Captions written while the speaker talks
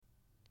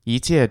一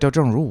切都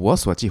正如我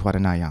所计划的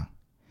那样。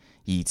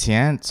以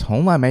前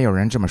从来没有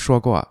人这么说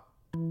过。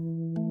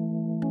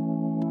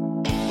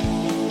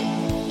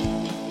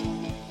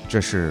这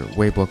是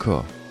微播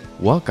客，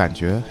我感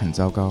觉很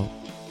糟糕，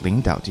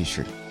领导记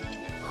事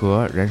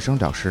和人生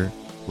导师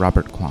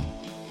Robert Kwong。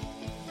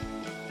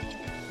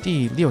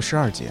 第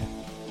62节，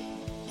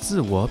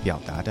自我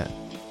表达的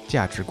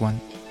价值观。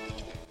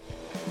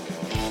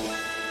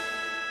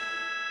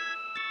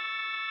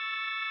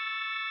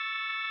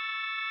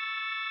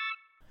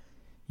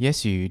也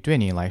许对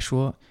你来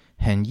说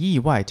很意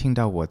外听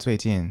到我最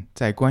近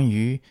在关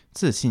于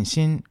自信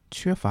心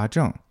缺乏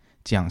症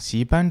讲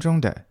习班中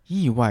的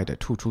意外的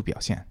突出表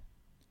现。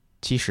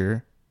其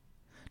实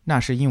那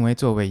是因为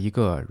作为一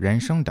个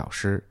人生导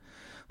师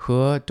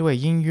和对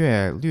音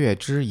乐略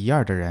知一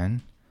二的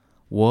人，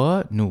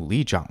我努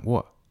力掌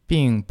握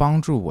并帮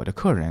助我的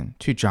客人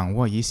去掌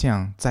握一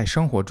项在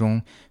生活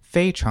中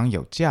非常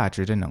有价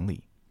值的能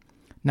力，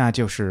那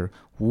就是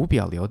无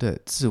保留的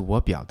自我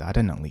表达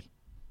的能力。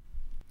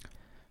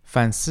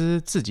反思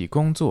自己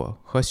工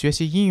作和学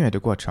习音乐的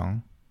过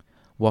程，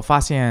我发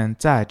现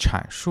在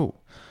阐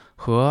述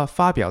和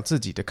发表自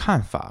己的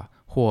看法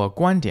或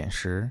观点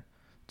时，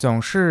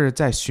总是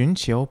在寻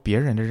求别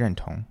人的认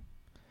同。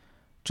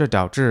这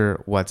导致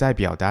我在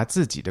表达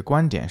自己的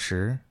观点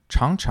时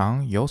常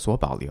常有所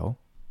保留，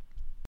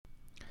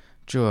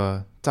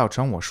这造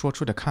成我说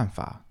出的看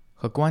法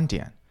和观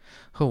点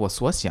和我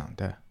所想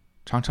的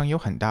常常有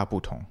很大不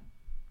同。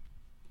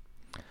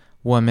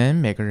我们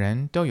每个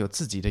人都有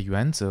自己的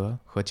原则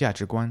和价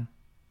值观，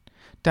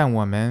但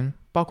我们，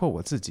包括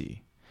我自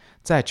己，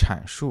在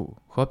阐述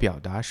和表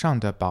达上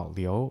的保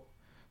留，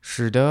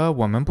使得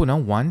我们不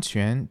能完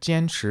全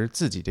坚持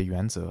自己的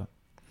原则，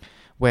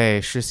为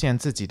实现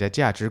自己的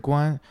价值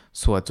观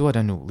所做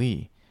的努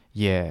力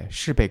也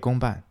事倍功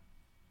半。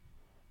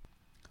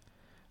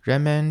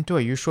人们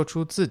对于说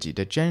出自己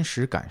的真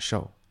实感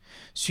受、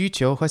需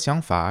求和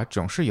想法，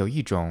总是有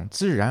一种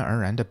自然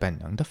而然的本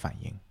能的反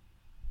应。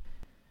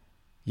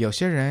有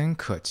些人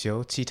渴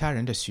求其他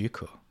人的许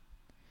可，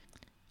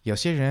有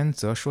些人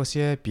则说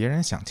些别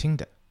人想听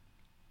的。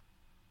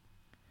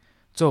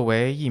作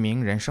为一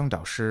名人生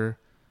导师，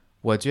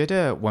我觉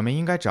得我们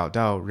应该找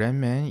到人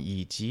们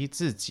以及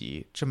自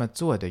己这么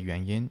做的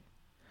原因，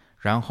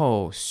然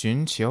后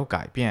寻求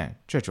改变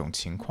这种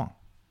情况。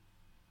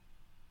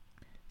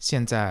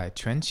现在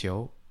全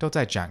球都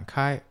在展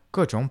开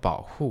各种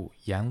保护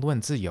言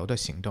论自由的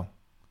行动，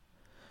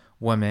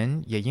我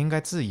们也应该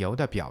自由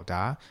地表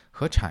达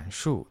和阐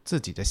述自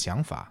己的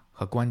想法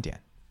和观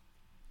点。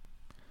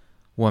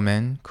我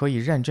们可以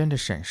认真地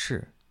审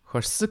视和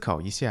思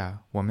考一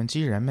下我们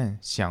及人们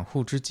相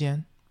互之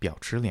间保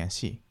持联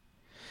系、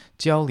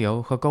交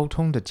流和沟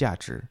通的价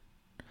值。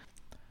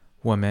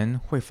我们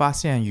会发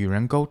现与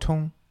人沟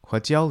通和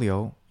交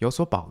流有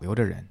所保留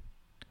的人，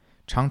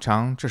常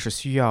常这是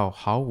需要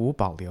毫无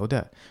保留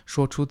地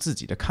说出自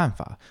己的看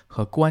法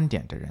和观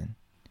点的人。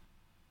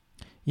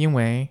因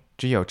为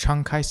只有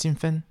敞开心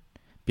扉，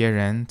别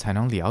人才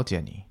能了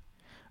解你，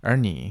而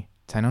你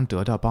才能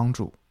得到帮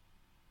助。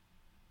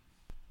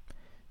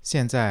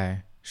现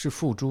在是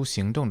付诸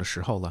行动的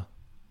时候了。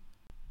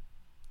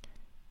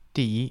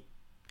第一，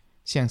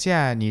想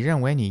下你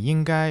认为你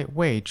应该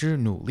为之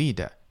努力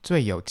的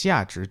最有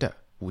价值的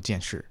5件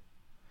事，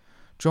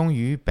忠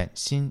于本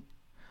心，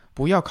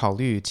不要考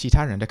虑其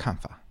他人的看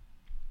法。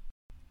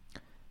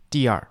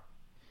第二，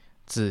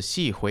仔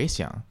细回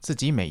想自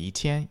己每一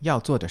天要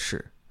做的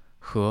事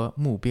和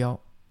目标，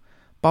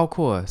包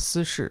括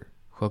私事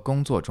和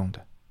工作中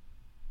的。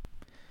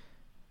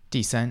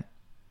第三，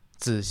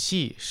仔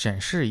细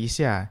审视一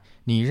下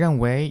你认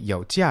为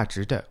有价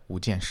值的5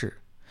件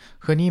事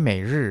和你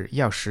每日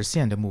要实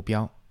现的目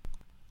标。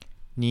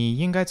你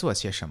应该做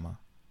些什么，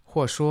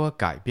或说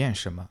改变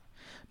什么，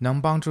能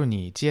帮助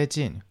你接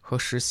近和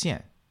实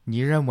现你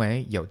认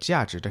为有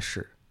价值的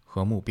事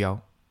和目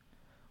标，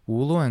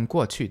无论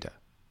过去的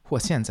或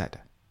现在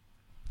的。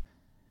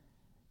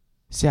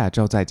下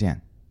周再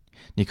见。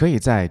你可以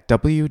在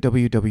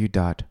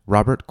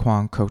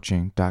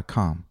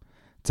www.robertkwongcoaching.com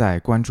再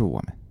关注我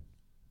们。